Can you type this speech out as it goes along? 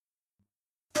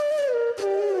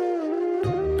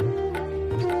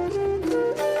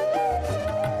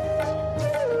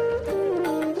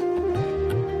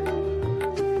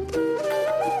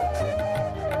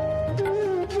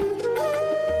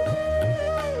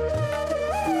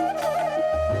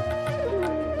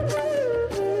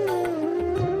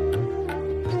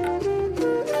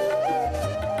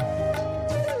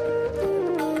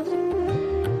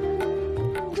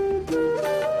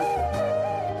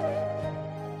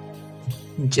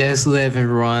Just live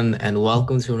everyone, and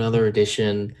welcome to another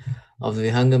edition of the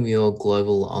Hunger Mule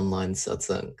Global Online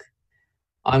Satsang.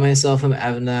 I myself am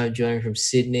Avinav, joining from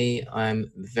Sydney.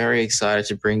 I'm very excited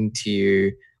to bring to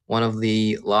you one of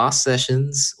the last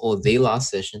sessions, or the last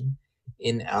session,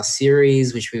 in our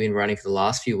series, which we've been running for the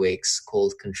last few weeks,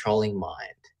 called Controlling Mind.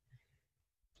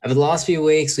 Over the last few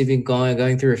weeks, we've been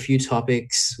going through a few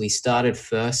topics. We started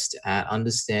first at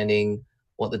understanding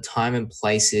what the time and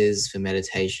place is for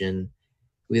meditation.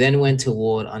 We then went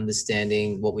toward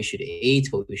understanding what we should eat,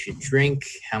 what we should drink,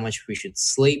 how much we should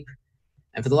sleep.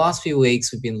 And for the last few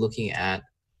weeks, we've been looking at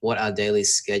what our daily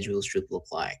schedule should look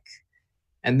like.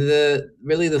 And the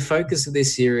focus of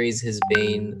this series has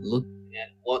been looking at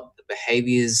what the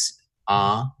behaviors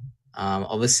are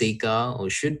of a seeker, or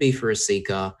should be for a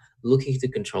seeker looking to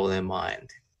control their mind.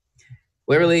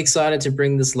 We're really excited to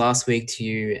bring this last week to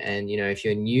you. And, if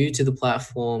you're new to the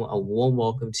platform, a warm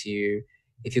welcome to you.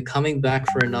 If you're coming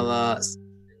back for another,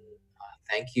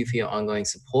 thank you for your ongoing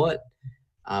support.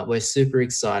 We're super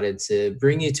excited to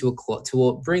bring you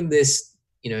bring this,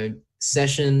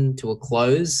 session to a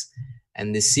close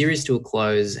and this series to a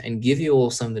close and give you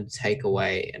all something to take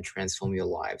away and transform your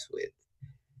lives with.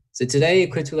 So today,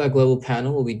 Equipped with Our Global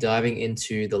Panel, will be diving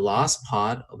into the last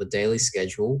part of a daily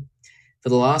schedule. For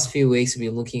the last few weeks, we've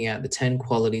been looking at the 10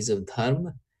 qualities of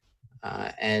Dharma.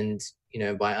 And,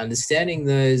 by understanding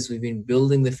those, we've been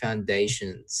building the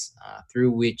foundations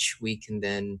through which we can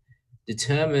then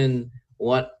determine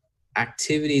what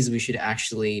activities we should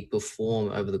actually perform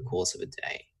over the course of a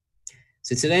day.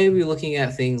 So today we're looking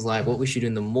at things like what we should do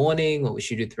in the morning, what we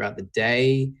should do throughout the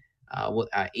day, what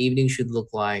our evening should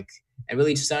look like, and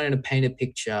really starting to paint a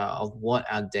picture of what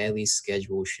our daily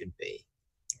schedule should be.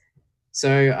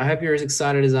 So I hope you're as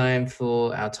excited as I am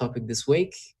for our topic this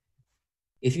week.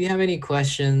 If you have any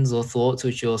questions or thoughts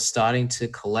which you're starting to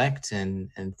collect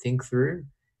and think through,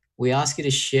 we ask you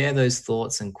to share those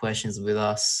thoughts and questions with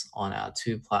us on our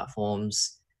two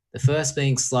platforms. The first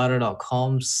being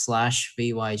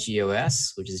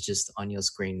slido.com/VYGOS, which is just on your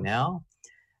screen now,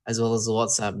 as well as the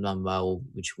WhatsApp number,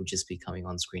 which will just be coming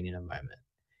on screen in a moment.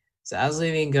 So as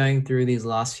we've been going through these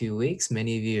last few weeks,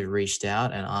 many of you have reached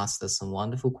out and asked us some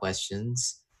wonderful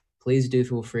questions. Please do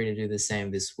feel free to do the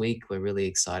same this week. We're really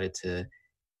excited to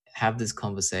have this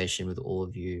conversation with all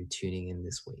of you tuning in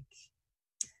this week.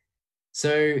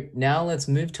 So now let's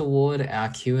move toward our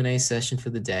Q&A session for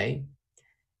the day.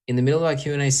 In the middle of our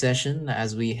Q&A session,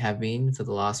 as we have been for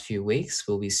the last few weeks,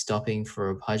 we'll be stopping for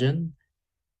a bhajan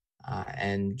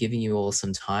and giving you all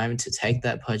some time to take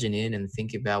that bhajan in and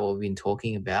think about what we've been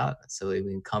talking about, so we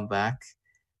can come back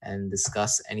and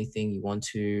discuss anything you want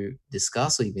to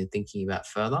discuss or you've been thinking about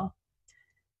further.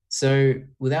 So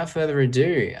without further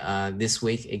ado, this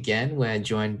week again, we're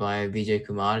joined by Vijay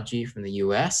Kumarji from the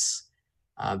US.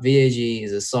 Vijay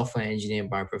is a software engineer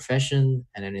by profession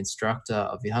and an instructor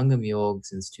of Vihangam Yoga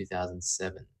since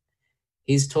 2007.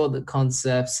 He's taught the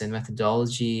concepts and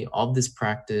methodology of this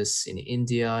practice in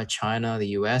India, China,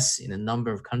 the US, in a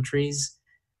number of countries,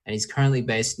 and he's currently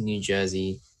based in New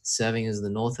Jersey, serving as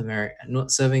the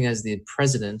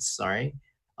president,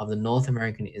 of the North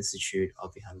American Institute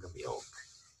of Vihangam Yoga.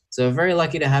 So very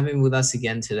lucky to have him with us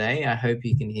again today. I hope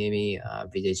you can hear me,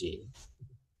 Vijayji.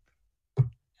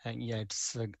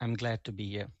 I'm glad to be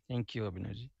here. Thank you,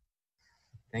 Abhinavji.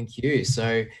 Thank you.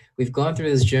 So we've gone through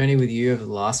this journey with you over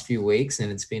the last few weeks,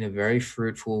 and it's been a very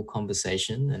fruitful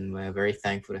conversation, and we're very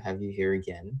thankful to have you here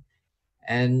again.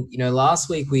 And, last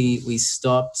week we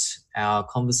stopped our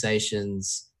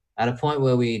conversations at a point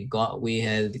where we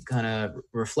had kind of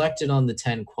reflected on the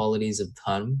 10 qualities of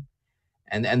Dharma.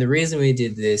 And the reason we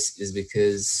did this is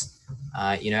because,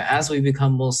 as we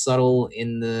become more subtle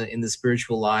in the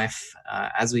spiritual life,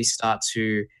 as we start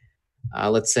to,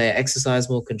 let's say, exercise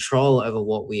more control over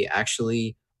what we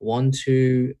actually want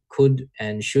to, could,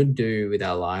 and should do with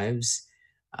our lives,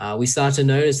 we start to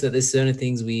notice that there's certain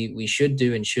things we should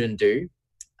do and shouldn't do.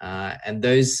 And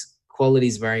those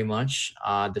qualities very much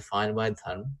are defined by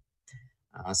Dharma.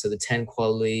 So the 10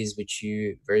 qualities which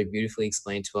you very beautifully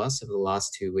explained to us over the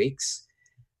last 2 weeks.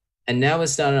 And now we're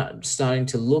starting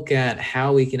to look at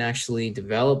how we can actually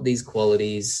develop these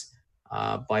qualities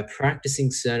by practicing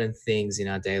certain things in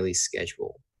our daily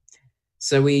schedule.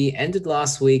 So we ended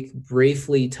last week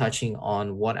briefly touching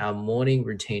on what our morning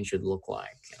routine should look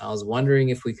like. I was wondering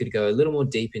if we could go a little more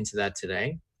deep into that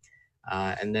today,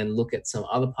 and then look at some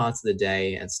other parts of the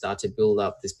day and start to build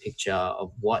up this picture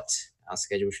of what our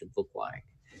schedule should look like.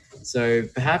 So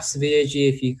perhaps, Vijay,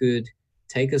 if you could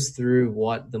take us through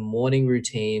what the morning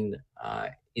routine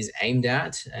is aimed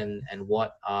at, and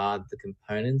what are the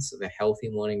components of a healthy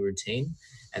morning routine,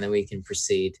 and then we can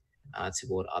proceed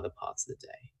toward other parts of the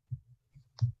day.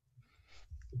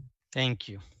 Thank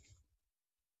you.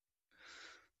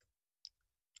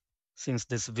 Since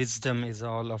this wisdom is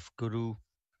all of Guru,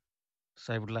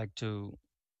 so I would like to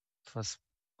first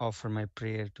offer my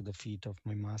prayer to the feet of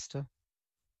my master.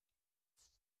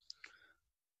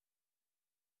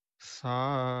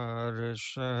 सार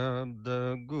शब्द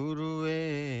गुरु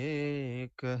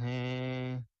एक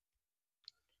हैं,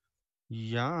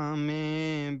 या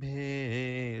में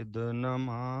भेद न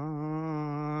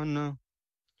मान,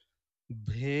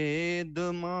 भेद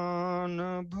मान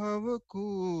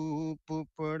भवकूप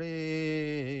पड़े,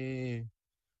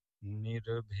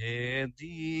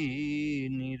 निर्भेदी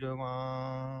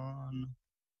निर्वाण.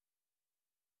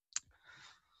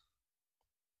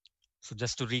 So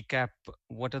just to recap,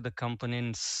 what are the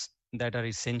components that are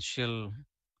essential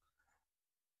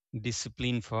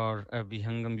discipline for a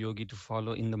Vihangam yogi to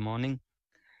follow in the morning?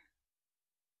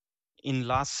 In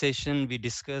last session, we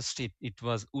discussed it. It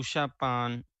was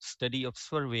Ushapan, study of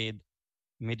Swarved,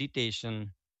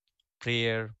 meditation,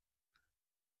 prayer,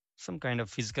 some kind of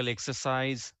physical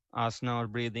exercise, asana or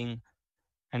breathing,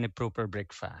 and a proper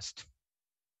breakfast.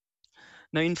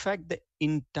 Now, in fact, the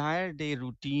entire day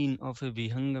routine of a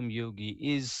Vihangam yogi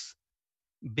is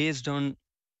based on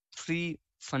three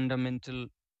fundamental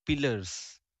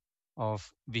pillars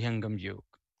of Vihangam Yoga,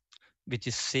 which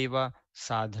is Seva,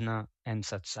 Sadhana, and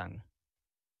Satsang.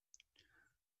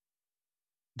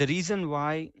 The reason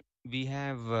why we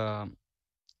have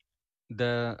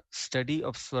the study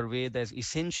of Swarveda as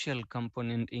essential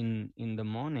component in the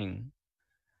morning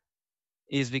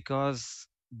is because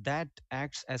that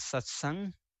acts as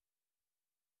satsang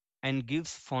and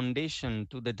gives foundation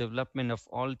to the development of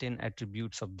all 10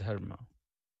 attributes of dharma.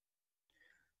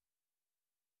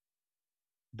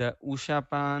 The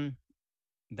Ushapan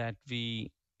that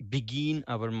we begin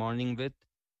our morning with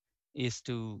is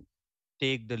to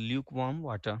take the lukewarm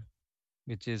water,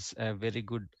 which is a very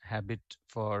good habit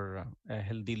for a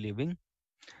healthy living.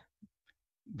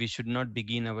 We should not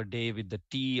begin our day with the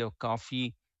tea or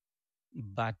coffee,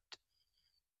 but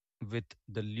with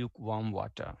the lukewarm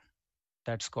water.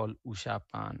 That's called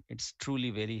Ushapan. It's truly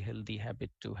very healthy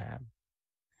habit to have.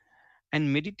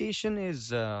 And meditation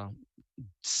is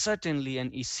certainly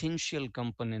an essential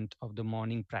component of the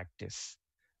morning practice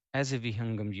as a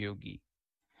Vihangam yogi.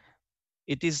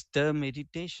 It is the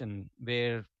meditation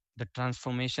where the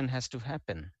transformation has to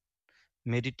happen.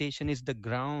 Meditation is the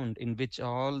ground in which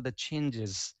all the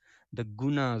changes, the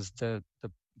gunas, the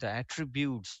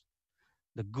attributes,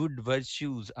 the good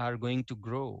virtues are going to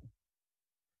grow.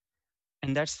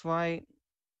 And that's why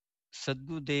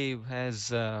Sadhgurudev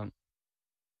has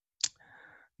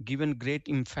given great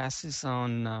emphasis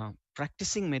on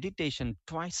practicing meditation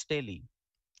twice daily.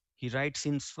 He writes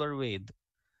in Swarved,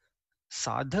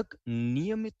 साधक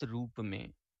नियमित रूप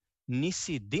में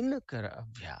निसी दिन कर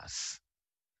अभ्यास,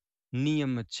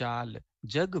 नियम चाल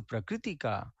जग प्रकृति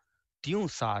का त्यों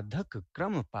साधक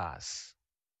क्रम पास.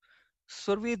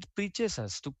 Swarved preaches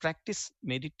us to practice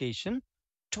meditation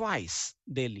twice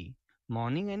daily,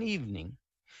 morning and evening.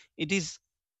 It is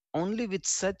only with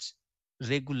such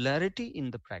regularity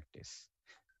in the practice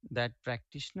that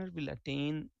practitioner will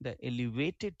attain the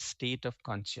elevated state of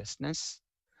consciousness.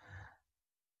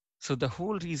 So the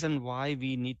whole reason why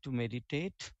we need to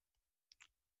meditate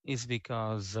is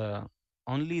because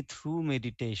only through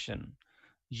meditation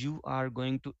you are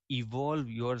going to evolve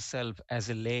yourself as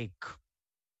a lake.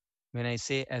 When I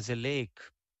say as a lake,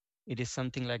 it is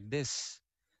something like this,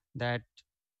 that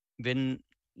when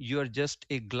you are just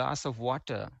a glass of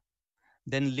water,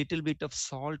 then little bit of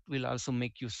salt will also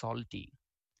make you salty.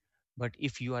 But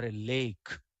if you are a lake,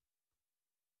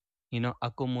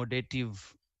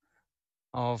 accommodative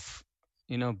of,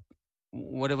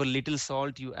 whatever little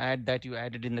salt you add, that you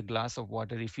added in the glass of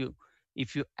water, if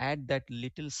you add that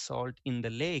little salt in the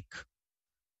lake,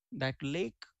 that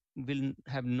lake will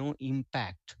have no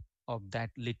impact of that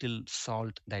little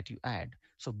salt that you add.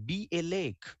 So be a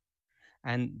lake.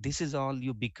 And this is all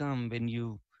you become when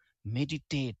you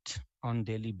meditate on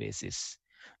daily basis.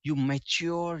 You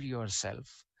mature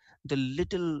yourself. The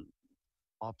little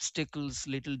obstacles,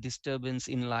 little disturbance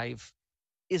in life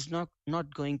is not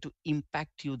going to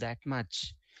impact you that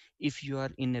much if you are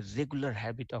in a regular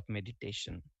habit of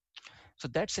meditation. So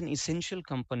that's an essential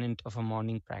component of a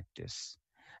morning practice.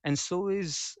 And so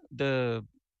is the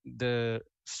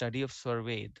study of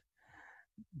Swarved.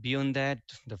 Beyond that,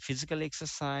 the physical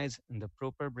exercise and the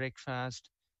proper breakfast.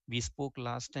 We spoke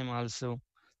last time also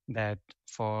that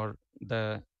for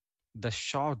the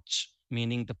shauch,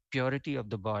 meaning the purity of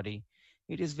the body,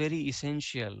 it is very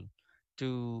essential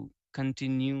to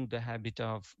continue the habit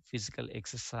of physical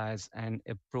exercise and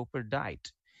a proper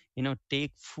diet.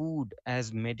 Take food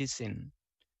as medicine,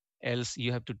 else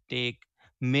you have to take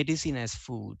medicine as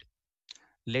food.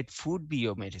 Let food be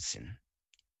your medicine.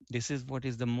 This is what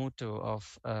is the motto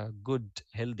of good,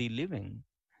 healthy living.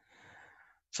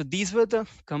 So these were the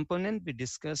components we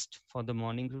discussed for the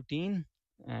morning routine,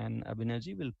 and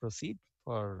Abhinavji will proceed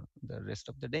for the rest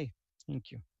of the day.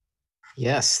 Thank you.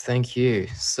 Yes, thank you.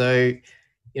 So,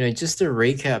 just to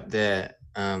recap there,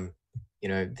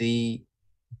 the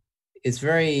it's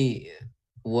very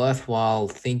worthwhile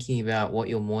thinking about what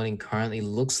your morning currently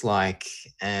looks like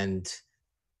and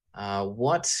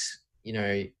what you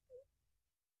know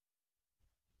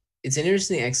it's an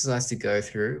interesting exercise to go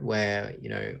through where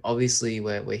obviously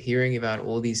we're hearing about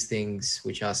all these things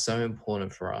which are so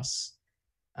important for us,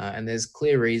 and there's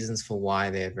clear reasons for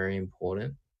why they're very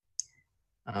important,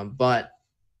 but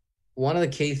one of the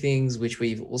key things which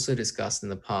we've also discussed in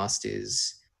the past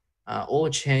is all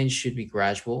change should be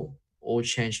gradual, all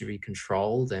change should be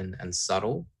controlled and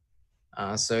subtle.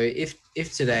 So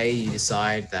if today you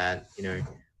decide that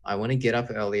I want to get up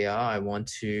earlier, I want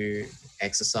to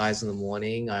exercise in the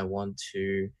morning, I want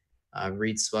to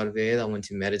read Svartved, I want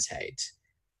to meditate.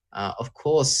 Of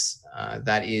course,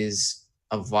 that is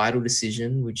a vital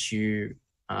decision which you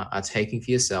are taking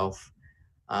for yourself.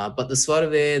 But the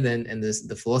Svartved and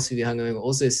the philosophy behind it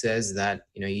also says that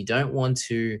you don't want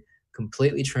to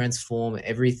completely transform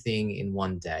everything in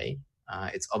one day.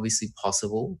 It's obviously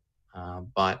possible,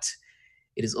 but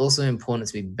it is also important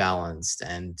to be balanced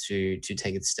and to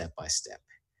take it step by step.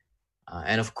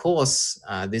 And of course,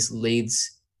 this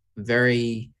leads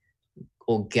very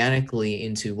organically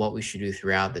into what we should do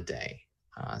throughout the day.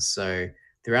 So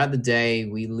throughout the day,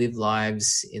 we live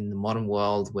lives in the modern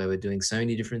world where we're doing so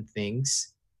many different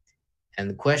things. And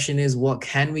the question is, what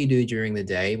can we do during the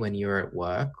day when you're at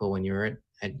work or when you're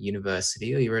at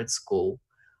university or you're at school?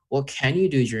 What can you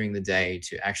do during the day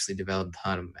to actually develop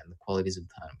dharma and the qualities of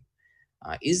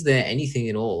dharma? Is there anything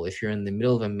at all if you're in the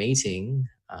middle of a meeting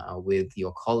with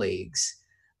your colleagues?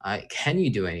 Can you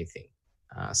do anything?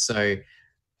 So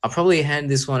I'll probably hand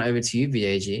this one over to you,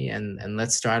 VAG, and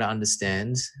let's try to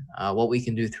understand what we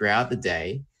can do throughout the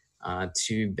day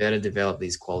to better develop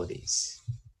these qualities.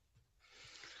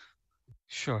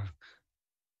 Sure.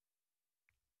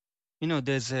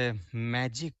 There's a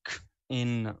magic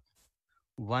in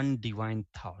one divine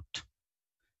thought.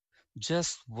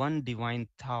 Just one divine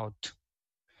thought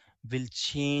will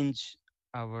change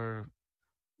our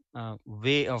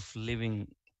way of living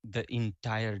the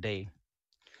entire day.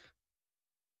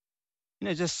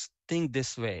 Just think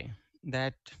this way,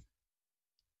 that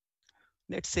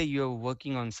let's say you're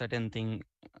working on certain thing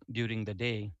during the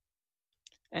day,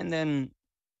 and then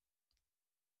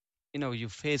you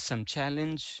face some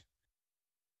challenge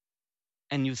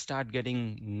and you start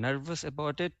getting nervous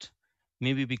about it,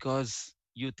 maybe because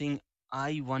you think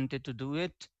I wanted to do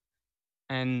it,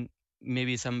 and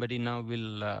maybe somebody now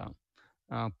will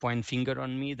point finger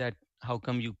on me that how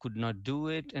come you could not do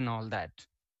it and all that.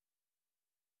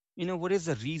 What is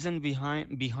the reason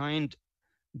behind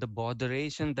the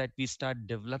botheration that we start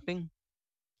developing?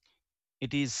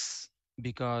 It is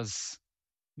because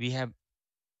we have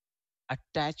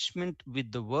attachment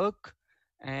with the work,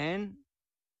 and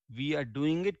we are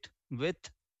doing it with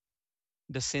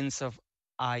the sense of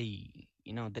I,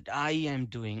 that I am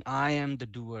doing, I am the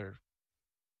doer.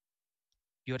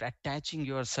 You're attaching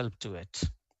yourself to it.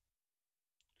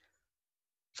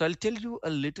 So I'll tell you a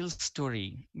little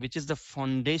story, which is the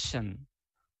foundation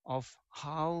of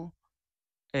how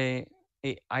a,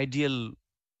 a ideal,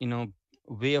 you know,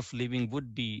 way of living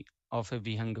would be of a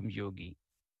Vihangam yogi.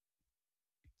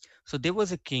 So there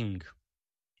was a king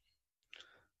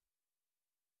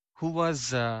who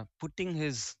was putting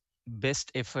his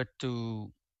best effort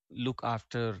to look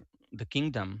after the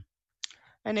kingdom.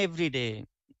 And every day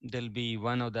there'll be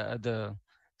one or the other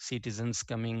citizens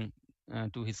coming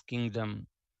to his kingdom,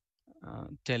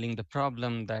 telling the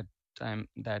problem that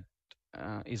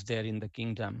is there in the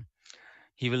kingdom.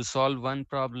 He will solve one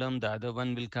problem, the other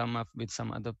one will come up with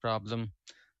some other problem.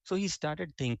 So he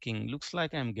started thinking, looks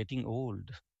like I'm getting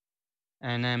old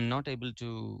and I'm not able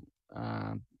to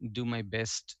uh, do my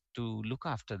best to look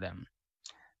after them.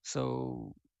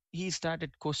 So he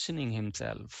started questioning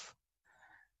himself.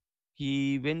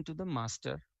 He went to the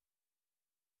master.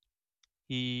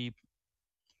 He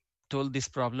told this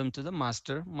problem to the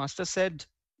master. Master said,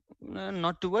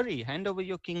 not to worry, hand over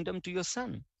your kingdom to your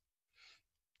son."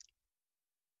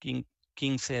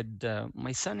 King said,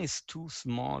 "My son is too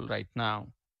small right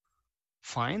now.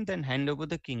 Fine, then hand over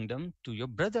the kingdom to your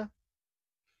brother."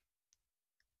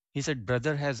 He said,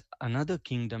 brother has another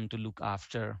kingdom to look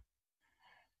after.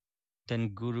 Then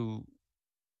Guru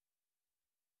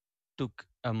took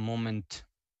a moment,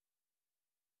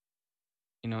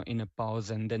 in a pause,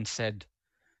 and then said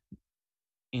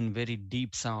in very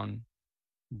deep sound,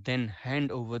 then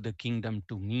hand over the kingdom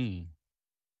to me.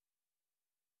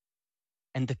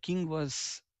 And the king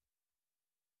was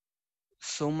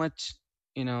so much,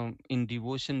 in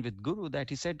devotion with Guru that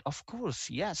he said, of course,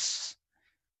 yes.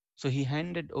 So he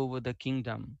handed over the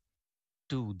kingdom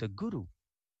to the Guru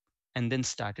and then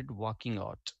started walking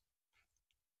out.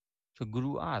 So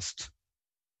Guru asked,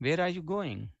 where are you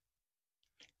going?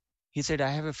 He said, I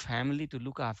have a family to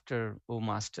look after, O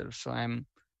master. So I'm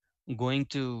going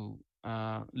to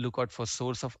look out for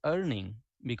source of earning,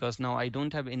 because now I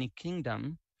don't have any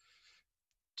kingdom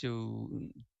to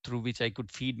through which I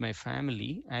could feed my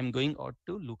family. I'm going out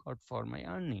to look out for my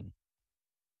earning.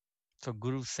 So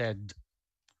Guru said,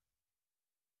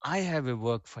 I have a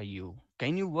work for you.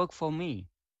 Can you work for me?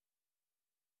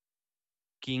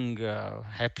 King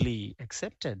happily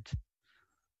accepted.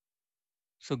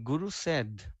 So Guru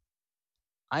said,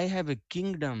 I have a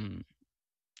kingdom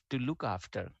to look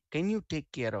after. Can you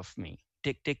take care of me?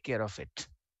 Take care of it.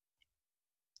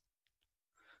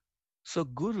 So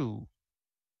Guru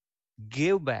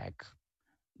gave back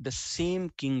the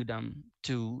same kingdom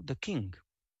to the king.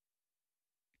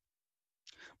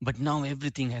 But now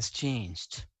everything has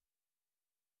changed.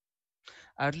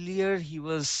 Earlier, he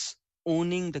was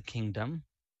owning the kingdom.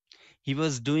 He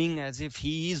was doing as if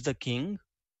he is the king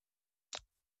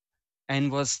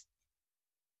and was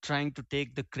trying to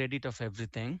take the credit of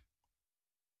everything.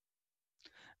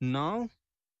 Now,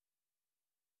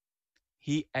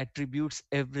 he attributes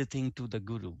everything to the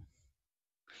Guru.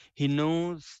 He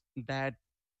knows that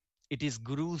it is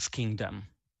Guru's kingdom.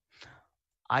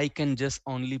 I can just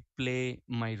only play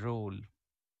my role.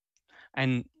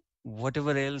 And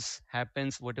whatever else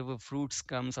happens, whatever fruits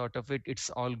comes out of it, it's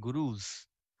all Guru's.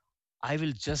 I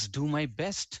will just do my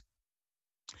best.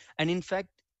 And in fact,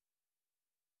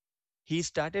 he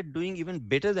started doing even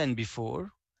better than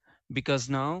before, because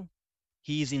now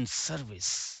he is in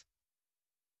service.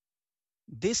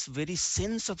 This very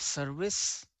sense of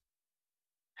service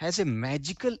has a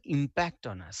magical impact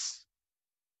on us.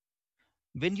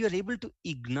 When you are able to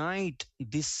ignite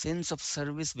this sense of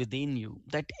service within you,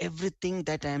 that everything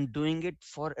that I am doing it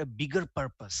for a bigger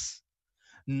purpose,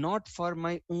 not for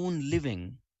my own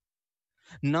living.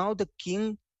 Now the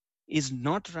king is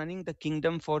not running the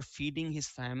kingdom for feeding his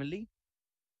family,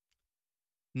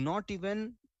 not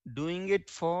even doing it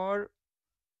for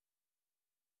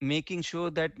making sure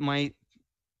that my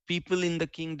people in the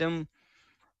kingdom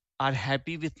are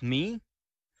happy with me,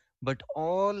 but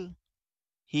all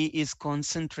he is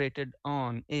concentrated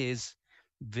on is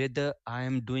whether I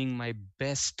am doing my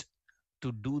best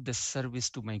to do the service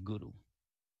to my guru.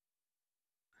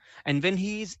 And when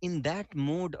he is in that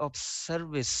mode of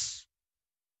service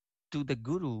to the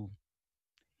guru,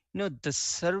 the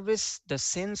service, the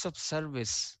sense of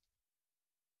service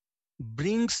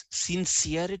brings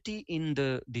sincerity in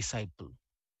the disciple.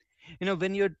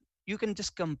 When you can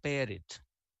just compare it.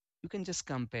 You can just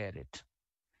compare it.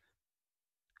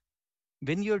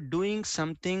 When you're doing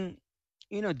something,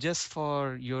 just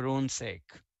for your own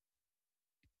sake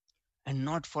and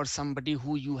not for somebody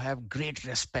who you have great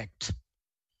respect.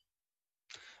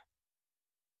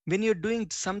 When you're doing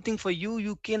something for you,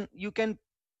 you can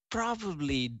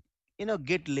probably,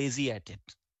 get lazy at it,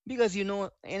 because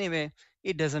anyway,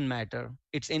 it doesn't matter.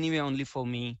 It's anyway only for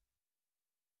me.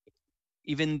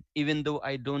 Even though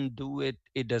I don't do it,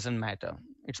 it doesn't matter.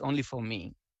 It's only for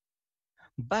me.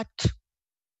 But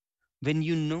when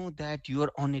you know that you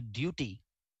are on a duty,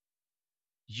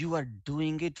 you are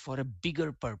doing it for a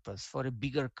bigger purpose, for a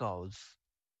bigger cause,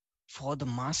 for the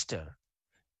master,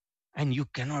 and you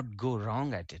cannot go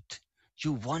wrong at it.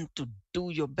 You want to do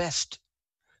your best.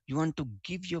 You want to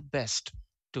give your best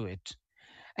to it.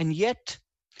 And yet,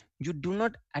 you do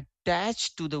not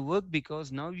attach to the work,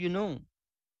 because now you know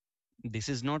this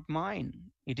is not mine.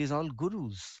 It is all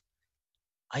Guru's.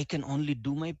 I can only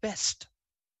do my best.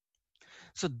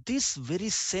 So, this very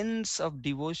sense of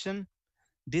devotion,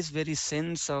 this very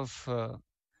sense of,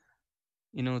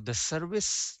 the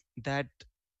service that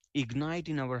ignite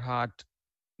in our heart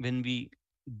when we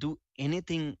do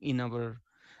anything in our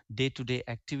day to day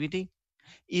activity,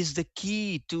 is the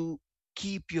key to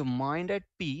keep your mind at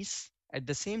peace, at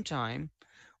the same time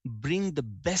bring the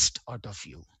best out of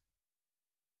you.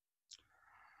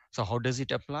 So how does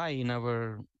it apply in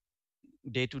our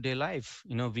day to day life?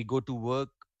 We go to work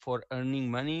for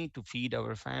earning money to feed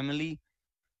our family.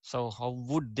 So how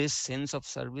would this sense of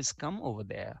service come over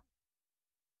there?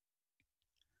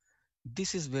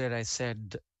 This is where I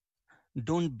said,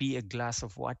 don't be a glass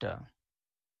of water,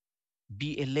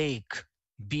 be a lake,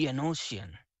 be an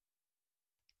ocean.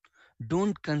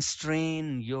 Don't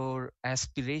constrain your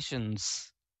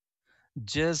aspirations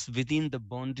just within the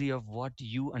boundary of what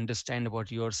you understand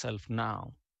about yourself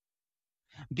now.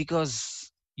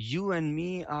 Because you and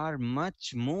me are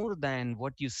much more than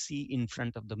what you see in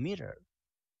front of the mirror.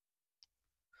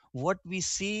 What we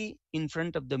see in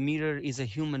front of the mirror is a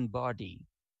human body.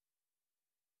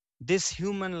 This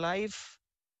human life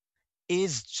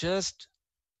is just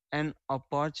an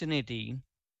opportunity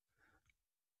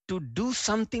to do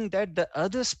something that the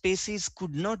other species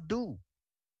could not do.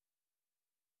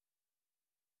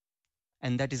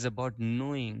 And that is about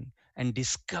knowing and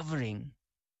discovering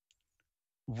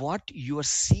what you are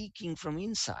seeking from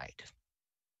inside.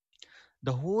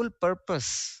 The whole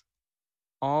purpose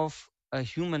of a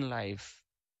human life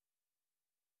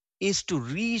is to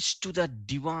reach to the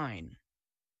divine,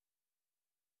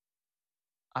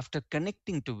 after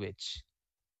connecting to which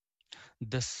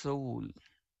the soul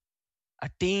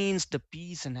attains the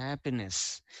peace and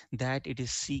happiness that it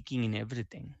is seeking in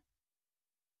everything.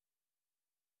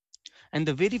 And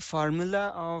the very formula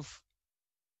of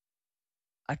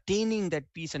attaining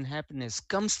that peace and happiness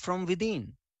comes from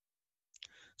within.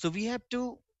 So we have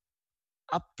to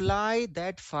apply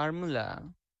that formula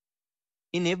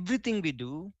in everything we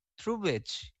do, through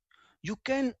which you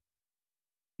can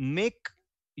make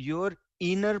your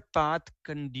inner path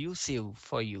conducive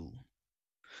for you.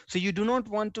 So you do not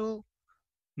want to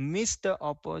miss the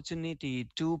opportunity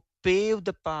to pave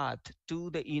the path to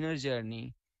the inner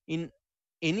journey in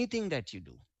anything that you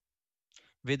do,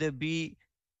 whether be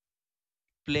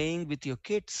playing with your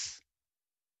kids,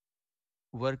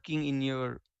 working in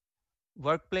your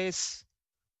workplace,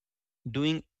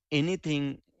 doing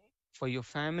anything for your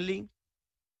family.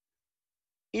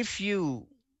 If you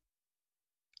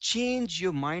change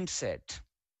your mindset,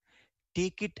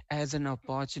 take it as an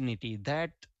opportunity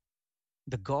that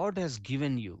the God has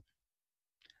given you.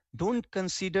 Don't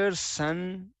consider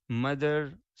son,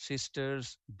 mother,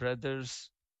 sisters, brothers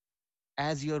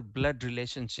as your blood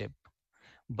relationship,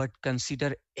 but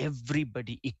consider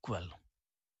everybody equal.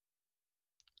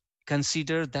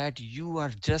 Consider that you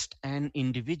are just an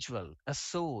individual, a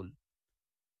soul,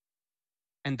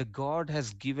 and the God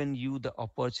has given you the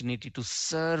opportunity to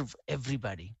serve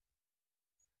everybody.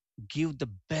 Give the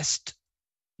best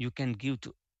you can give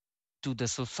to the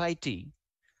society,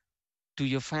 to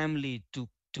your family, to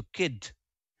kid.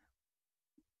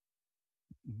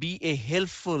 Be a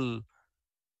helpful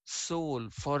soul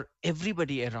for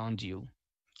everybody around you.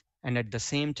 And at the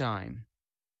same time,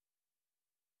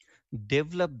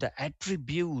 develop the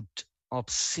attribute of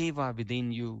seva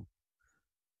within you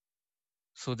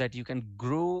so that you can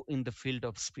grow in the field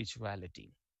of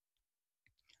spirituality.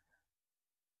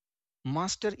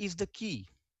 Master is the key.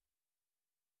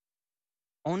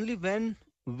 Only when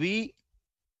we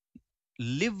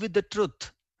live with the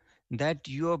truth that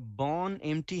you are born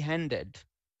empty handed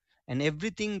and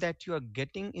everything that you are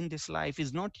getting in this life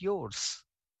is not yours.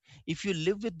 If you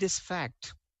live with this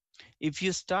fact, if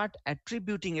you start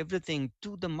attributing everything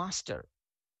to the master,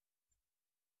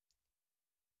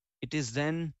 it is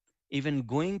then even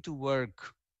going to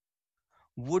work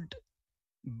would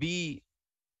be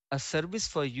a service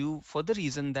for you, for the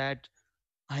reason that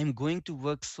I'm going to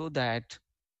work so that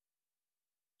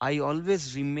I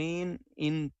always remain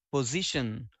in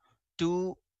position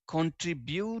to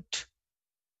contribute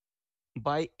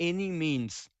by any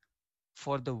means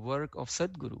for the work of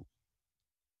Sadguru.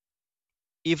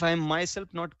 If I'm myself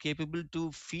not capable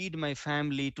to feed my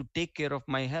family, to take care of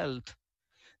my health,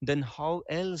 then how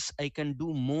else I can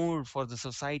do more for the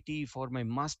society, for my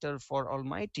master, for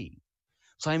Almighty?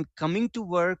 So I'm coming to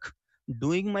work,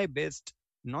 doing my best,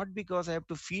 not because I have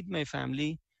to feed my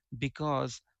family,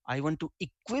 because I want to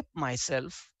equip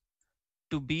myself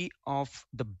to be of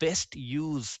the best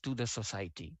use to the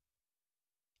society.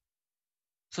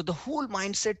 So the whole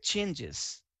mindset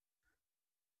changes.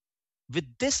 With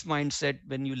this mindset,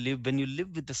 when you live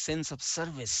with the sense of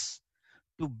service,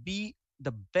 to be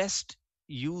the best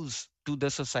use to the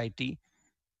society,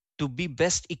 to be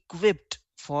best equipped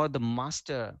for the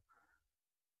master,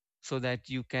 so that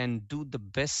you can do the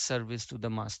best service to the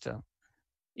master.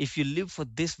 If you live for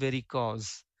this very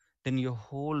cause, then your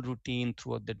whole routine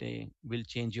throughout the day will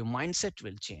change. Your mindset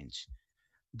will change.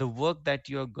 The work that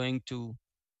you're going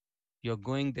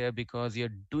there because you're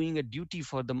doing a duty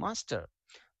for the master.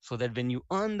 So that when you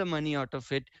earn the money out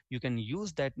of it, you can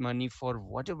use that money for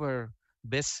whatever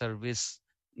best service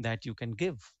that you can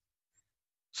give.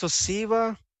 So,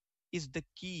 seva is the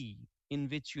key in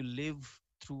which you live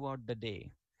throughout the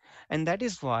day. And that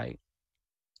is why.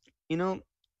 you know,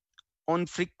 on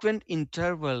frequent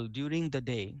interval during the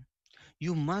day,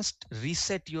 you must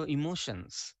reset your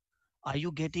emotions. Are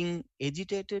you getting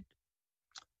agitated?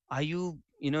 Are you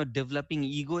developing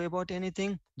ego about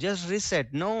anything? Just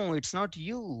reset. No, it's not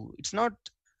you. It's not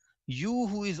you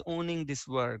who is owning this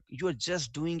work. You are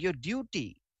just doing your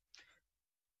duty.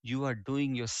 You are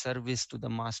doing your service to the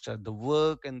master. The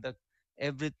work and the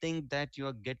everything that you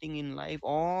are getting in life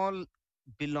all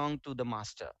belong to the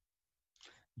master.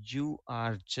 You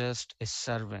are just a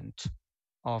servant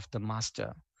of the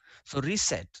master. So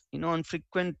reset, on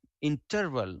frequent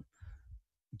interval,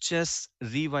 just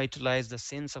revitalize the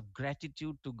sense of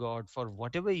gratitude to God for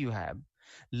whatever you have.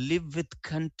 Live with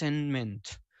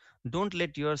contentment. Don't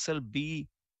let yourself be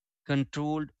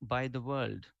controlled by the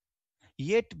world.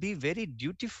 Yet be very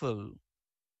dutiful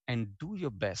and do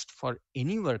your best for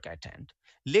any work at hand.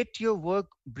 Let your work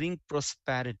bring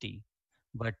prosperity,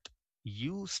 but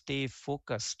you stay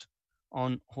focused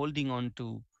on holding on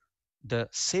to the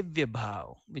Sevya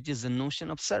Bhav, which is the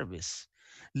notion of service.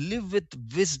 Live with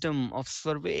wisdom of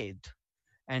Sarved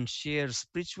and share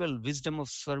spiritual wisdom of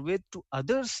Sarved to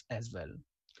others as well.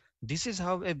 This is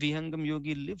how a Vihangam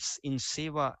yogi lives in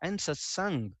Seva and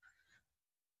Satsang,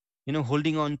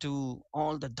 holding on to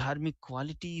all the dharmic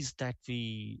qualities that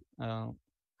we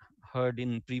heard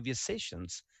in previous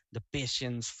sessions, the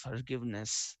patience,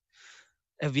 forgiveness.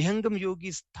 A Vihangam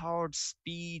yogi's thoughts,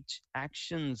 speech,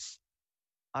 actions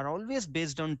are always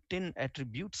based on 10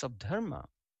 attributes of dharma.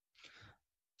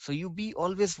 So you be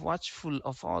always watchful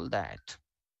of all that.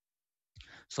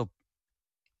 So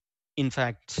in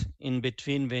fact, in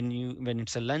between, when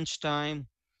it's a lunch time,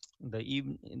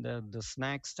 the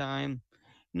snacks time,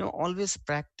 always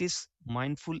practice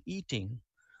mindful eating.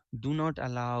 Do not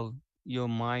allow your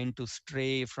mind to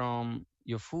stray from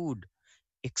your food.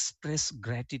 Express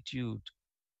gratitude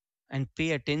and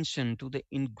pay attention to the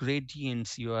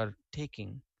ingredients you are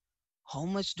taking. How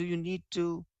much do you need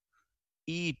to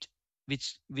eat,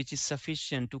 which is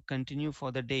sufficient to continue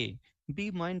for the day?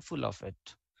 Be mindful of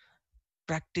it.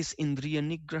 Practice indriya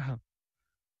nigraha.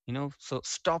 So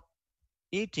stop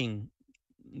eating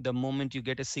the moment you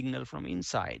get a signal from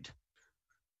inside.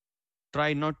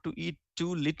 Try not to eat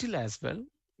too little as well,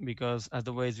 because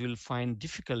otherwise you'll find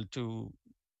difficult to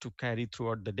carry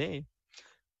throughout the day.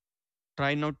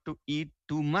 Try not to eat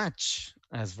too much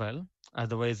as well,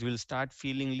 otherwise we'll start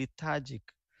feeling lethargic.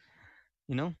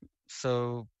 you know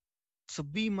so so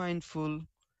be mindful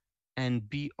and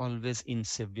be always in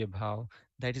sevya bhav.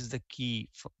 That is the key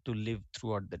to live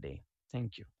throughout the day.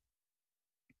 Thank you.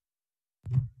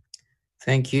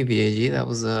 Thank you, BAG. That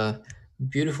was a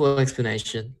beautiful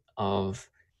explanation of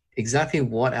exactly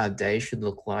what our day should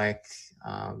look like,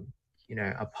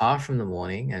 apart from the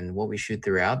morning and what we should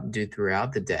do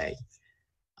throughout the day.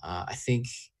 I think,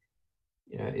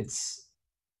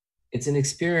 it's an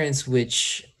experience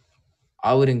which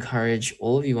I would encourage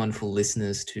all of you wonderful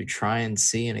listeners to try and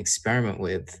see and experiment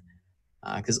with.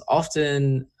 Because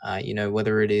often,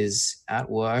 whether it is at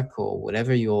work or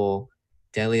whatever your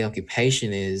daily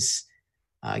occupation is,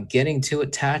 getting too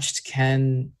attached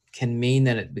can mean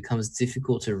that it becomes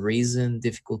difficult to reason,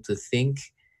 difficult to think,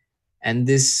 and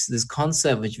this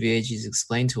concept which VH has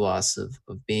explained to us of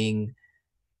being,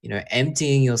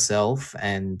 emptying yourself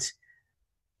and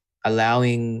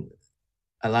allowing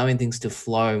allowing things to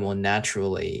flow more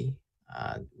naturally,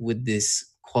 with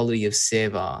this quality of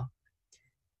seva.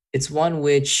 It's one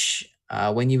which,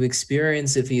 when you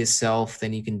experience it for yourself,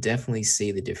 then you can definitely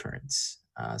see the difference.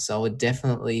 So I would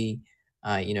definitely,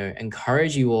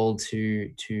 encourage you all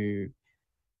to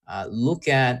look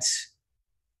at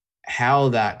how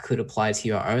that could apply to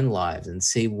your own lives and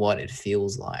see what it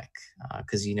feels like.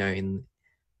 Because in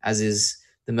as is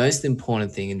the most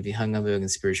important thing in Vihangam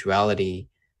spirituality,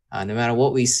 no matter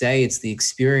what we say, it's the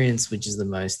experience which is the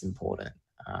most important.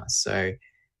 So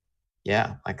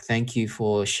yeah, thank you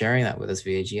for sharing that with us,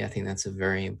 VAG. I think that's a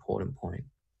very important point.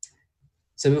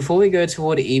 So before we go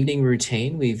toward evening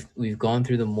routine, we've gone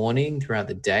through the morning, throughout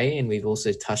the day, and we've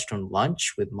also touched on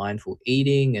lunch with mindful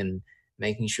eating and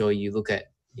making sure you look at,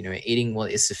 eating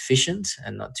what is sufficient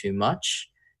and not too much,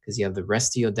 because you have the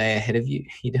rest of your day ahead of you.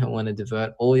 You don't want to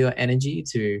divert all your energy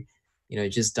to,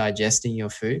 just digesting your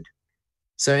food.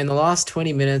 So in the last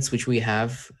 20 minutes, which we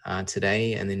have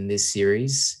today and in this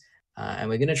series, and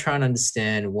we're going to try and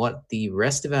understand what the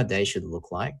rest of our day should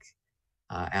look like,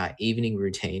 our evening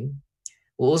routine.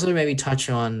 We'll also maybe touch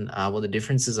on what the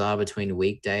differences are between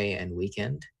weekday and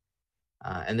weekend,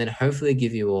 and then hopefully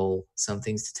give you all some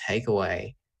things to take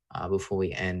away before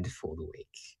we end for the week.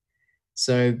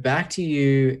 So back to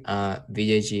you,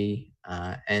 VJG.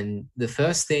 And the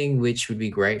first thing which would be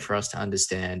great for us to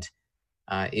understand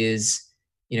is,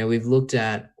 we've looked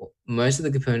at most of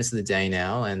the components of the day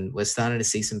now, and we're starting to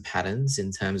see some patterns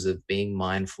in terms of being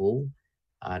mindful,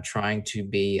 trying to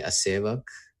be a sevak,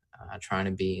 trying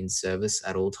to be in service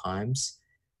at all times.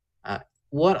 Uh,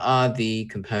 what are the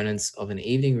components of an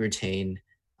evening routine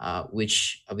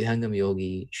which a Vihangam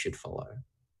yogi should follow?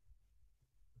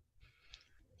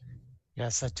 Yeah,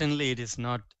 certainly it is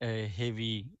not a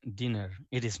heavy dinner.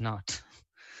 It is not.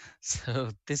 So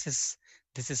this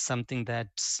is something that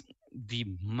we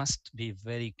must be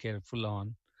very careful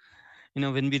on.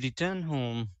 When we return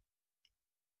home,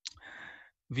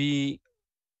 we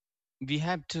we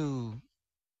have to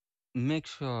make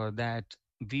sure that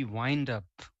we wind up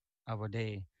our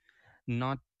day,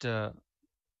 not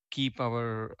keep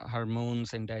our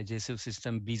hormones and digestive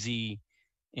system busy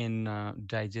in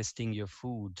digesting your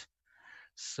food.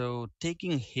 So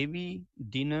taking heavy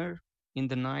dinner in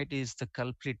the night is the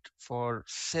culprit for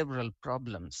several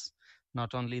problems.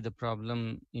 Not only the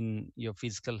problem in your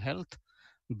physical health,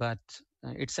 but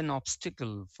it's an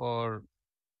obstacle for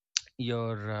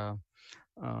your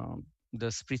uh,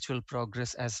 the spiritual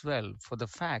progress as well. For the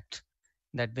fact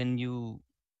that when you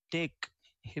take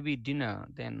heavy dinner,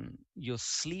 then your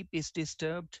sleep is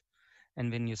disturbed,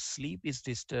 and when your sleep is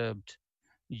disturbed,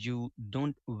 you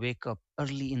don't wake up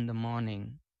early in the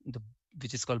morning, the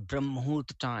which is called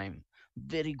Brahmahurt time,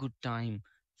 very good time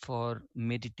for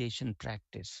meditation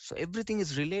practice. So everything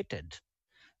is related.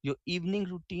 Your evening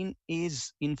routine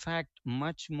is, in fact,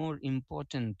 much more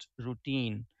important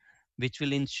routine, which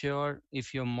will ensure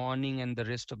if your morning and the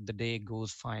rest of the day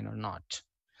goes fine or not.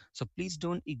 So please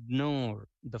don't ignore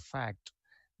the fact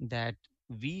that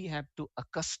we have to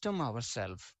accustom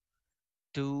ourselves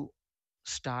to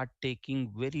start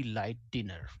taking very light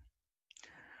dinner.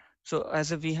 So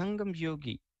as a Vihangam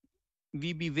yogi,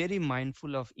 we be very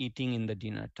mindful of eating in the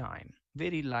dinner time,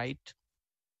 very light.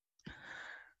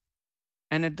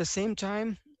 And at the same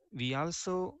time, we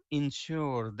also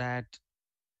ensure that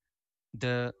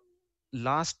the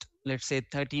last, let's say,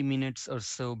 30 minutes or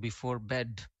so before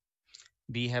bed,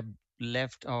 we have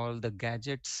left all the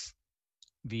gadgets,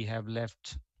 we have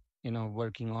left,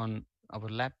 working on our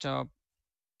laptop,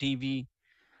 TV,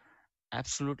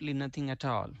 absolutely nothing at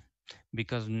all.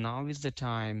 Because now is the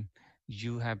time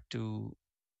you have to,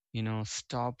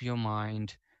 stop your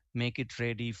mind, make it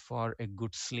ready for a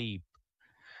good sleep.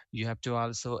 You have to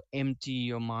also empty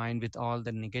your mind with all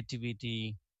the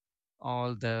negativity,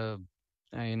 all the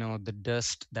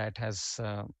dust that has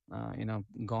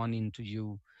gone into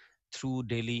you through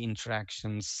daily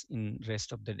interactions in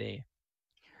rest of the day.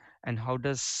 And how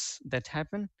does that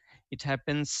happen? It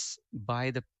happens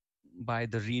by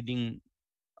the reading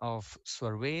of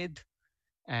Swarved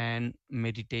and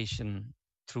meditation,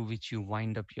 through which you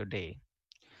wind up your day.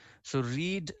 So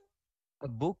read a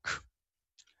book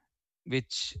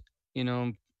which you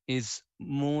know is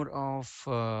more of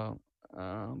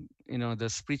the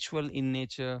spiritual in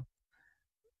nature,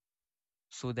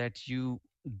 so that you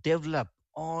develop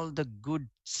all the good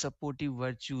supportive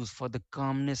virtues for the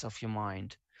calmness of your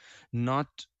mind, not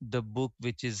the book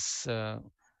which is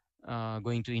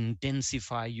going to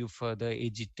intensify you further,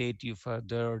 agitate you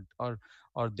further,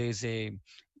 or there's a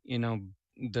you know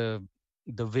the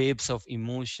the waves of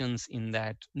emotions in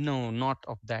that. No, not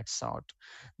of that sort.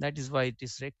 That is why it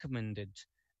is recommended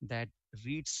that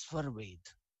read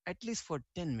Swarved at least for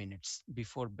 10 minutes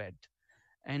before bed,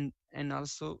 and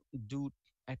also do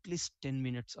at least 10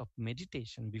 minutes of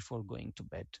meditation before going to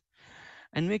bed.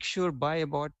 And make sure by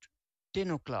about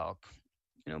 10 o'clock,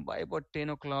 by about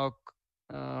 10 o'clock,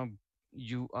 uh,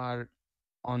 you are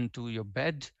onto your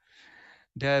bed.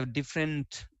 There are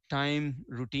different time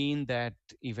routine that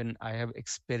even I have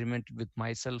experimented with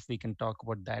myself. We can talk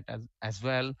about that as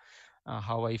well,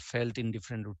 how I felt in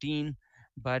different routine.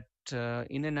 But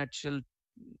in a nutshell,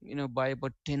 by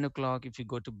about 10 o'clock, if you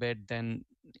go to bed, then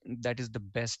that is the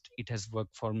best it has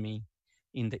worked for me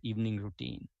in the evening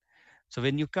routine. So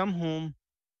when you come home,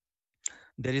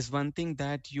 there is one thing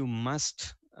that you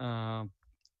must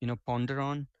ponder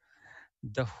on.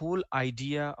 The whole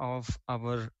idea of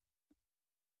our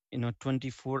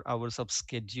 24 hours of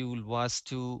schedule was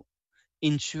to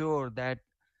ensure that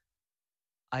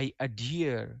I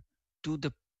adhere to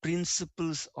the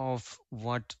principles of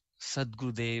what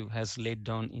Sadgurudev has laid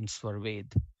down in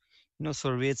Swarved.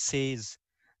 Swarved says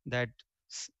that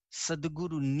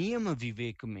Sadguru niyam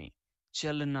vivek mein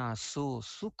chalna so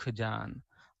sukh jaan,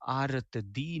 आरत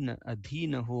दीन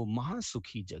अधीन हो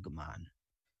महासुखी जगमान.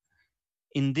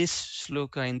 In this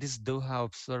shloka, in this doha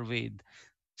of Swarved,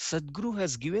 Sadguru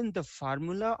has given the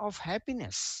formula of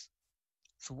happiness.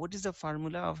 So, what is the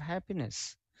formula of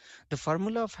happiness? The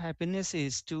formula of happiness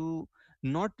is to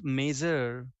not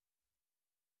measure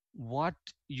what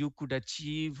you could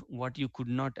achieve, what you could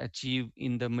not achieve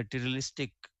in the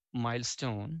materialistic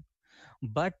milestone,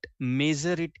 but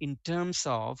measure it in terms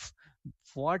of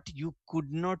what you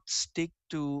could not stick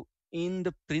to in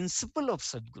the principle of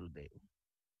Sadgurudev.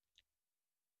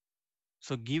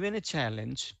 So, given a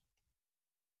challenge,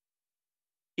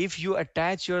 if you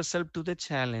attach yourself to the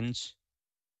challenge,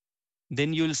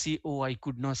 then you'll see, oh, I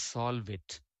could not solve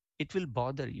it. It will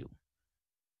bother you.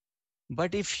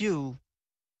 But if you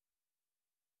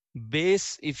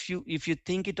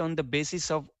think it on the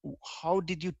basis of how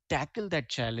did you tackle that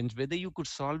challenge, whether you could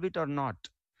solve it or not,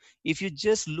 if you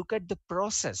just look at the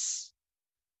process,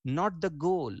 not the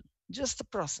goal, just the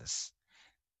process,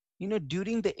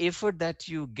 during the effort that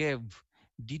you gave,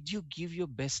 did you give your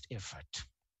best effort?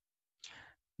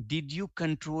 Did you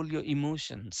control your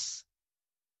emotions?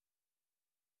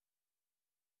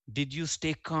 Did you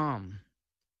stay calm,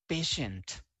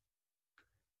 patient?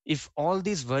 If all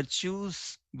these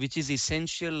virtues, which is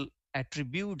essential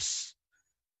attributes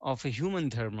of a human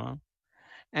dharma,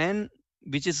 and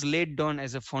which is laid down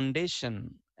as a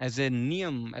foundation, as a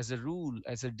niyam, as a rule,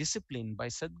 as a discipline by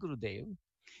Sadgurudev,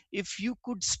 if you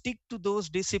could stick to those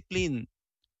discipline,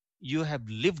 you have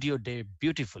lived your day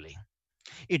beautifully.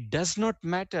 It does not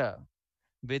matter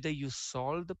whether you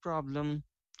solve the problem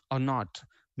or not.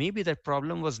 Maybe that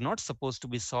problem was not supposed to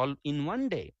be solved in one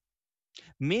day.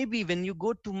 Maybe when you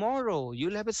go tomorrow,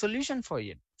 you'll have a solution for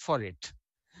it.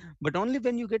 But only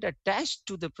when you get attached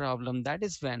to the problem, that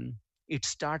is when it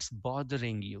starts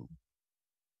bothering you.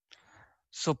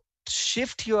 So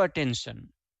shift your attention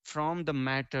from the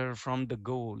matter, from the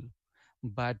goal,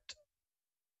 but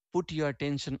put your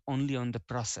attention only on the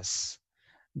process.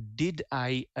 Did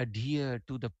I adhere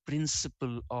to the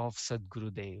principle of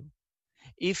Sadgurudev?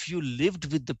 If you lived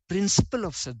with the principle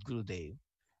of Sadgurudev,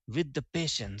 with the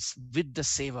patience, with the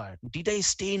seva, did I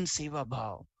stay in seva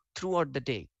bhav throughout the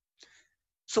day?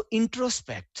 So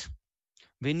introspect.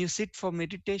 When you sit for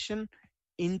meditation,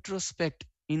 introspect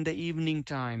in the evening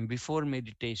time before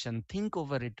meditation. Think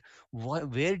over it.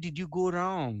 Where did you go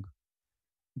wrong?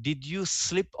 Did you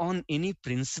slip on any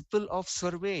principle of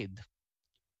Sarved?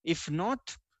 If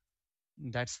not,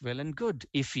 that's well and good.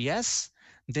 If yes,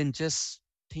 then just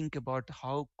think about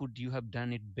how could you have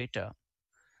done it better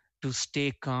to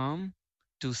stay calm,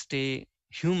 to stay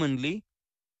humanly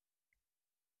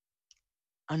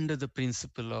under the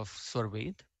principle of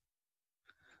Sarved.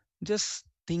 Just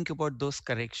think about those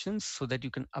corrections so that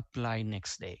you can apply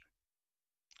next day.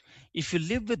 If you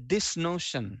live with this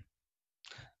notion,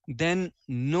 then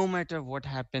no matter what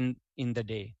happened in the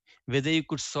day, whether you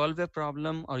could solve a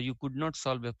problem or you could not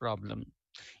solve a problem,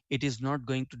 it is not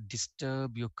going to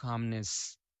disturb your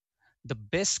calmness. The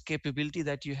best capability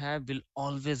that you have will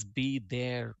always be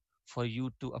there for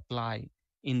you to apply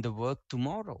in the work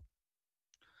tomorrow.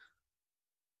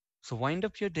 So wind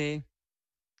up your day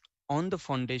on the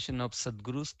foundation of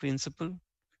Sadhguru's principle,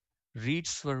 read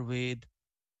Svarved,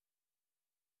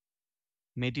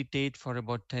 meditate for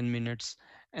about 10 minutes,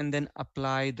 and then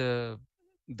apply the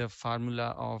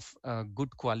formula of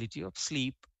good quality of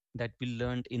sleep that we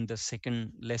learned in the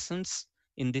second lessons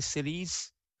in this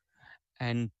series,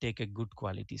 and take a good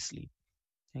quality sleep.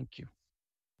 Thank you.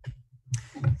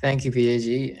 Thank you,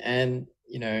 PAG. And,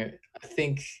 I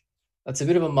think that's a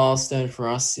bit of a milestone for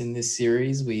us in this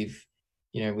series. We've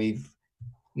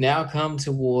now come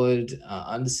toward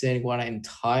understanding what an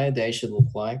entire day should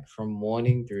look like from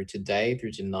morning through to day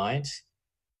through to night.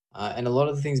 And a lot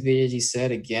of the things BJG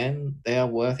said, again, they are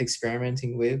worth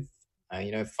experimenting with.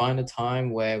 Find a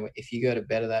time where if you go to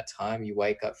bed at that time, you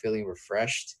wake up feeling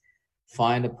refreshed.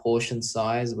 Find a portion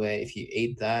size where if you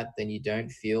eat that, then you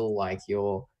don't feel like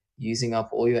you're using up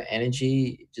all your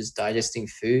energy just digesting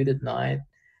food at night,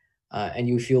 and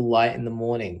you feel light in the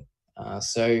morning.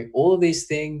 So all of these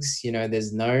things,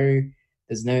 there's no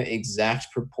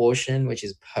exact proportion which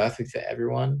is perfect for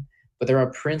everyone, but there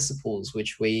are principles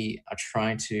which we are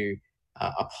trying to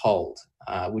uphold,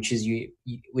 which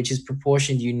is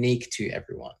proportioned unique to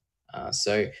everyone.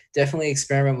 So definitely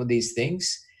experiment with these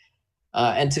things.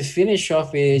 And to finish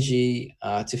off, EAG,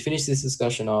 to finish this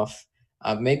discussion off,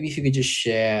 maybe if you could just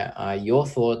share your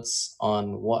thoughts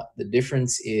on what the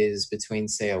difference is between,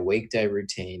 say, a weekday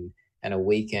routine and a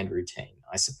weekend routine.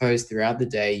 I suppose throughout the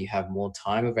day you have more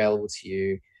time available to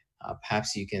you.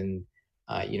 Perhaps you can,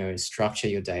 structure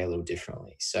your day a little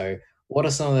differently. So, what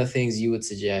are some of the things you would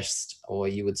suggest or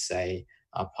you would say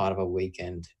are part of a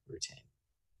weekend routine?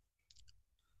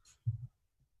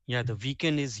 Yeah, the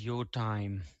weekend is your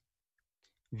time.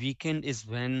 Weekend is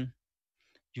when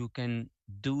you can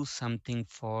do something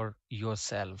for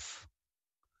yourself,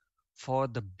 for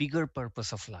the bigger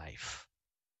purpose of life.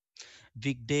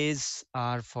 Weekdays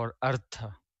are for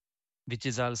artha, which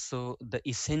is also the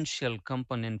essential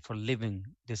component for living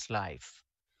this life.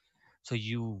 So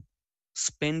you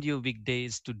spend your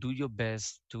weekdays to do your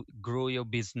best, to grow your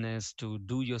business, to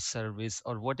do your service,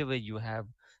 or whatever you have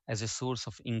as a source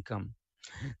of income.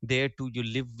 There too, you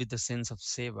live with a sense of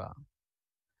seva.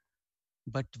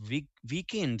 But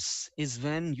weekends is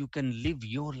when you can live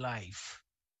your life.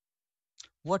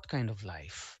 What kind of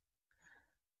life?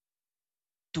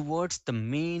 Towards the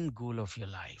main goal of your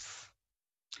life.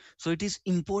 So it is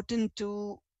important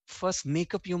to first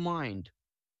make up your mind.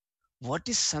 What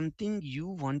is something you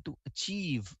want to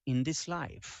achieve in this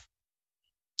life?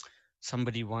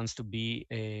 Somebody wants to be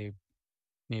a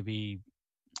maybe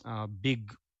a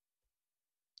big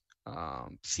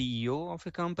CEO of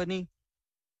a company.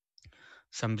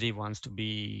 Somebody wants to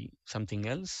be something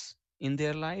else in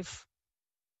their life.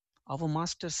 Our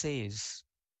master says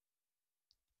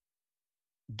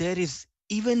there is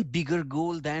even bigger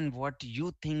goal than what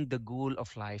you think the goal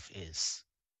of life is.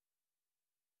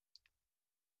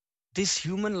 This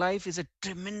human life is a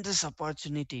tremendous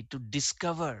opportunity to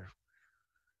discover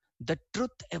the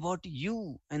truth about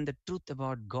you and the truth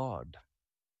about God.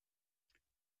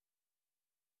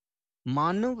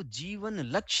 मानव जीवन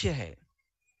लक्ष्य है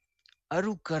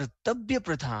अरु कर्तव्य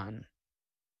प्रधान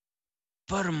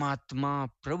परमात्मा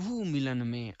प्रभु मिलन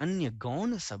में अन्य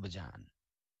गौण सब जान.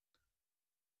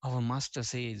 Our master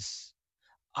says,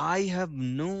 I have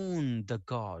known the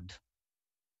God.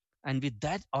 And with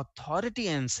that authority,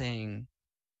 I am saying,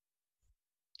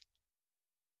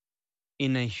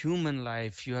 in a human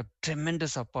life, you have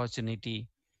tremendous opportunity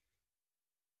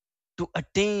to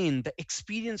attain the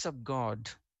experience of God,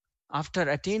 after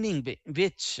attaining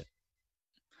which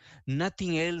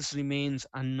nothing else remains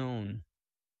unknown.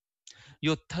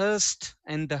 Your thirst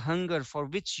and the hunger for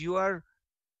which you are,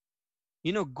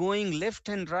 going left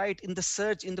and right in the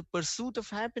search, in the pursuit of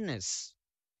happiness.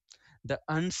 The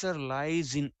answer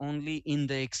lies in only in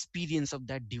the experience of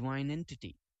that divine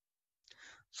entity.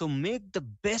 So make the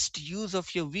best use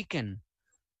of your weekend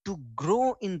to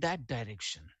grow in that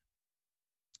direction.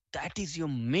 That is your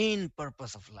main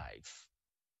purpose of life.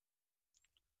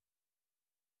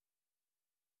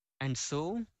 And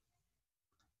so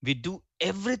we do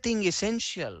everything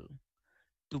essential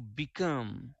to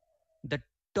become the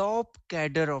top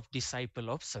cadre of disciple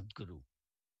of Sadguru.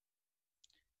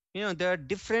 There are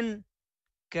different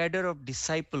cadre of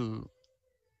disciple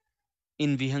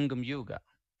in Vihangam Yoga,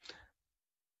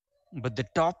 but the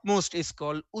topmost is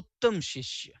called Uttam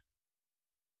Shishya.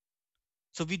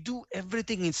 So we do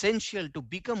everything essential to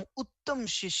become Uttam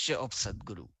Shishya of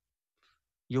Sadguru.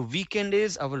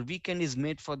 Our weekend is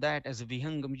made for that as a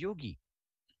Vihangam Yogi.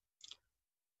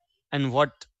 And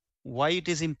why it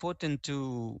is important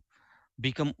to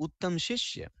become Uttam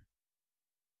Shishya?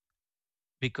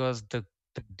 Because the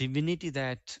divinity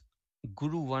that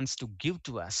Guru wants to give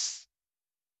to us,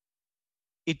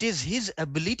 it is his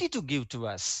ability to give to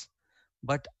us.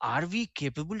 But are we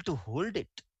capable to hold it?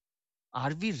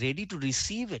 Are we ready to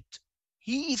receive it?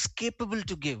 He is capable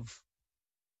to give.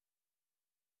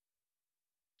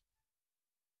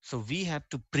 So we have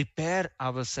to prepare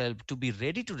ourselves to be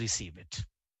ready to receive it.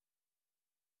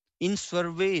 In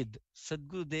Swarved,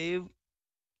 Sadgurudev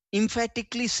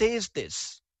emphatically says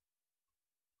this,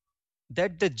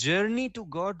 that the journey to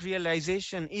God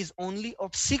realization is only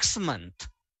of 6 months.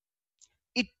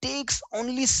 It takes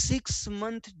only 6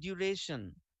 month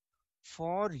duration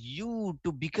for you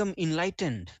to become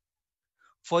enlightened,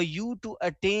 for you to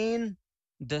attain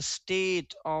the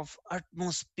state of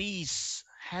utmost peace,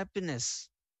 happiness,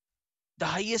 the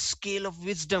highest scale of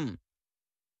wisdom.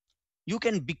 You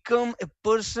can become a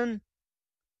person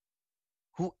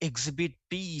who exhibit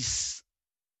peace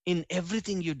in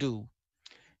everything you do.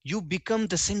 You become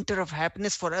the center of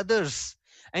happiness for others,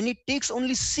 and it takes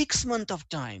only 6 months of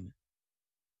time.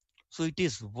 So it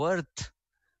is worth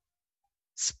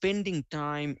spending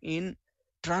time in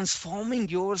transforming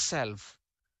yourself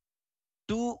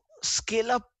to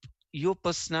scale up your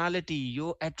personality,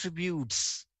 your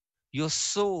attributes, your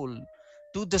soul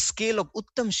to the scale of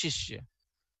Uttam Shishya,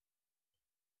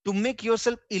 to make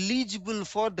yourself eligible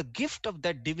for the gift of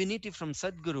that divinity from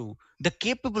Sadguru, the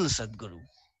capable Sadguru.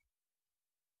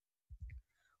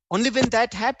 Only when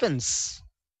that happens,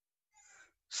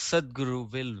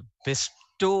 Sadguru will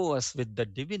bestow us with the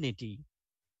divinity.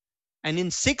 And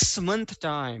in 6 month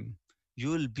time, you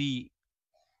will be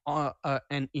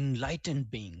an enlightened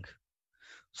being.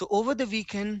 So over the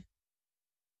weekend,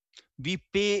 we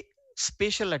pay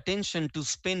special attention to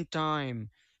spend time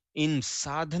in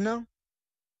sadhana,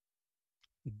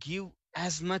 give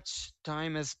as much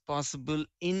time as possible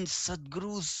in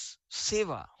Sadhguru's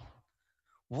seva.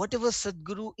 Whatever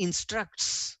Sadhguru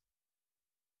instructs,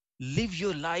 live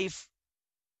your life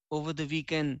over the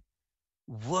weekend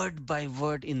word by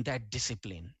word in that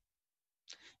discipline.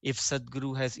 If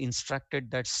Sadhguru has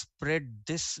instructed that spread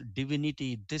this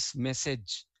divinity, this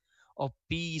message of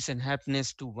peace and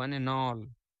happiness to one and all,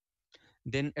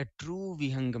 then a true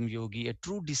Vihangam yogi, a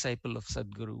true disciple of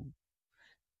Sadhguru,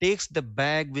 takes the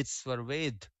bag with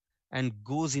Svarved and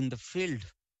goes in the field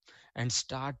and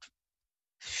start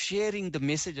sharing the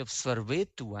message of Svarved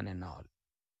to one and all.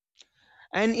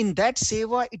 And in that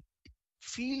seva, it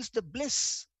feels the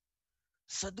bliss.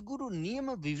 Sadguru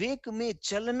niyam vivek mein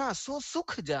chalna so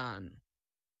sukh jaan.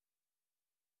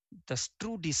 The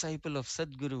true disciple of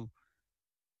Sadguru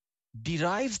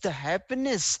derives the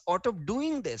happiness out of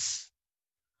doing this,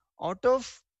 out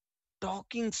of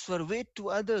talking Svarved to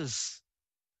others.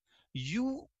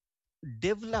 You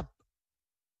develop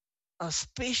a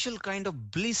special kind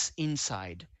of bliss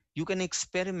inside. You can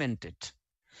experiment it.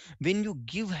 When you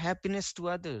give happiness to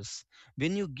others,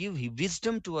 when you give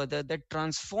wisdom to others that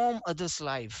transform others'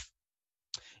 life,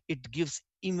 it gives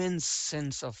immense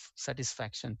sense of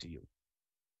satisfaction to you.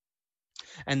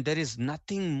 And there is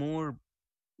nothing more,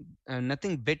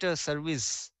 nothing better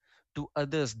service to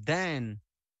others than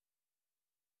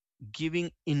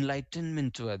giving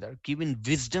enlightenment to other, giving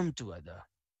wisdom to other.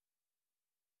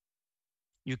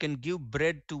 You can give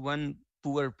bread to one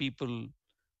poor people,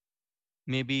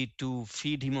 maybe to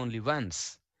feed him only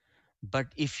once. But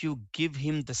if you give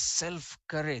him the self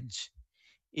courage,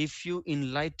 if you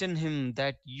enlighten him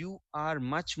that you are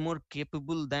much more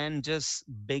capable than just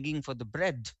begging for the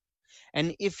bread,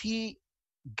 and if he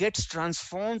gets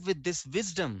transformed with this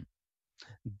wisdom,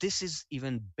 this is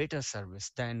even better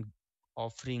service than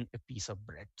offering a piece of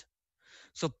bread.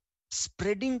 So,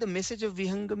 spreading the message of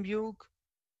Vihangam Yoga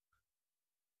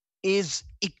is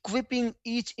equipping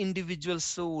each individual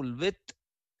soul with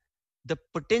the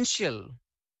potential,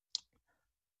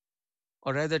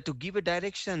 or rather to give a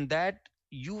direction that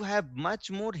you have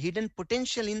much more hidden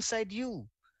potential inside you,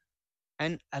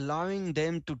 and allowing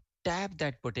them to tap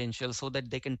that potential so that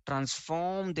they can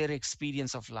transform their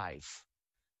experience of life.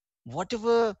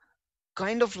 Whatever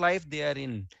kind of life they are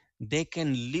in, they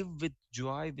can live with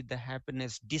joy, with the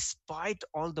happiness, despite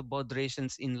all the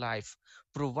botherations in life,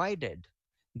 provided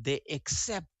they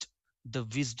accept the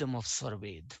wisdom of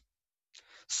Sarved.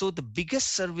 So, the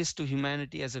biggest service to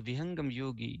humanity as a Vihangam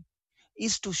yogi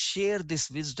is to share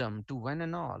this wisdom to one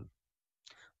and all.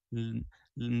 L-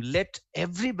 Let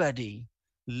everybody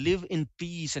live in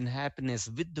peace and happiness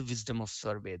with the wisdom of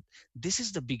Sarved. This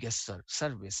is the biggest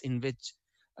service in which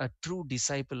a true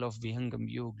disciple of Vihangam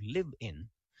Yoga live in.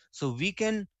 So we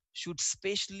should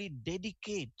specially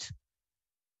dedicate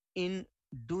in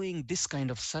doing this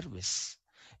kind of service.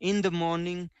 In the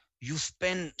morning, you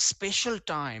spend special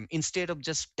time instead of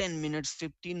just 10 minutes,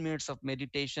 15 minutes of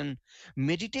meditation,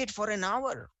 meditate for an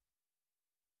hour.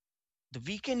 The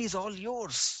weekend is all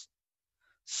yours.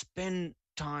 Spend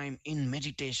time in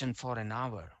meditation for an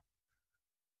hour.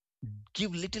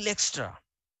 Give little extra.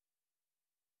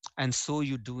 And so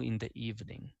you do in the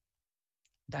evening.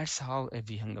 That's how a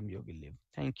Vihangam yogi live.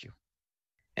 Thank you.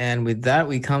 And with that,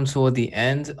 we come toward the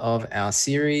end of our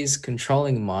series,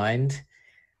 Controlling Mind.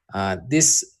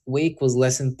 This week was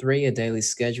lesson 3, a daily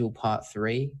schedule, part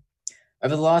 3.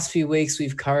 Over the last few weeks,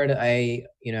 we've covered a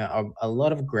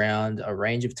lot of ground, a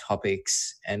range of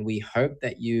topics, and we hope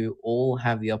that you all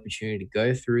have the opportunity to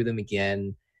go through them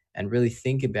again and really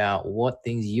think about what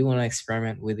things you want to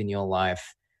experiment with in your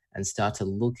life and start to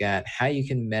look at how you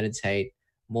can meditate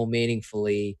more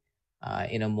meaningfully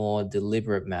in a more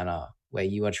deliberate manner, where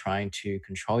you are trying to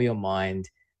control your mind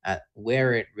at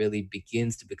where it really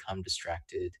begins to become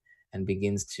distracted and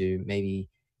begins to maybe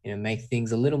make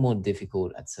things a little more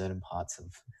difficult at certain parts of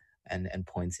and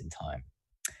points in time.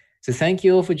 So thank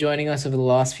you all for joining us over the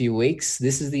last few weeks.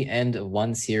 This is the end of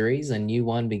one series. A new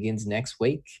one begins next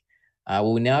week.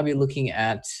 We'll now be looking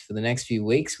at, for the next few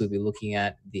weeks, we'll be looking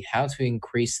at how to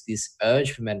increase this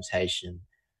urge for meditation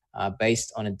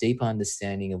based on a deeper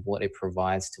understanding of what it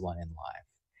provides to one in life.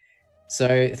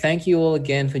 So thank you all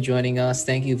again for joining us.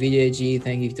 Thank you, VJG.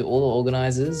 Thank you to all the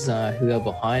organizers who are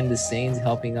behind the scenes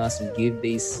helping us give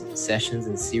these sessions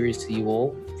and series to you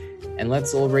all. And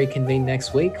let's all reconvene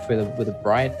next week with a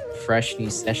bright, fresh new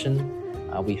session.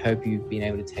 We hope you've been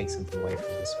able to take something away from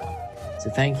this one. So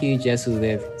thank you, Jai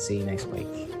Sukhdev. See you next week.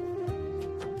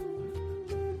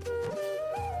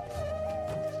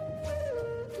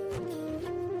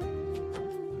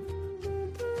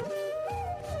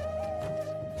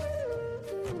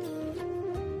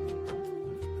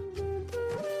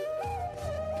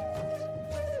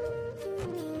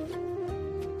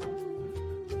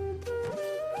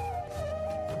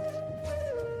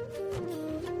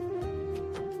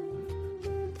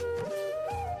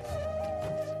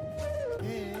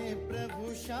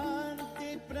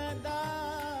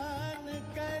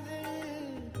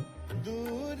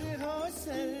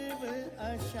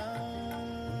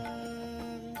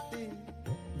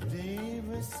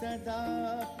 सदा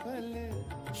फल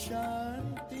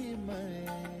शांतिमय,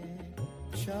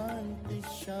 शांति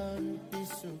शांति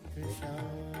सुख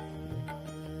शांति।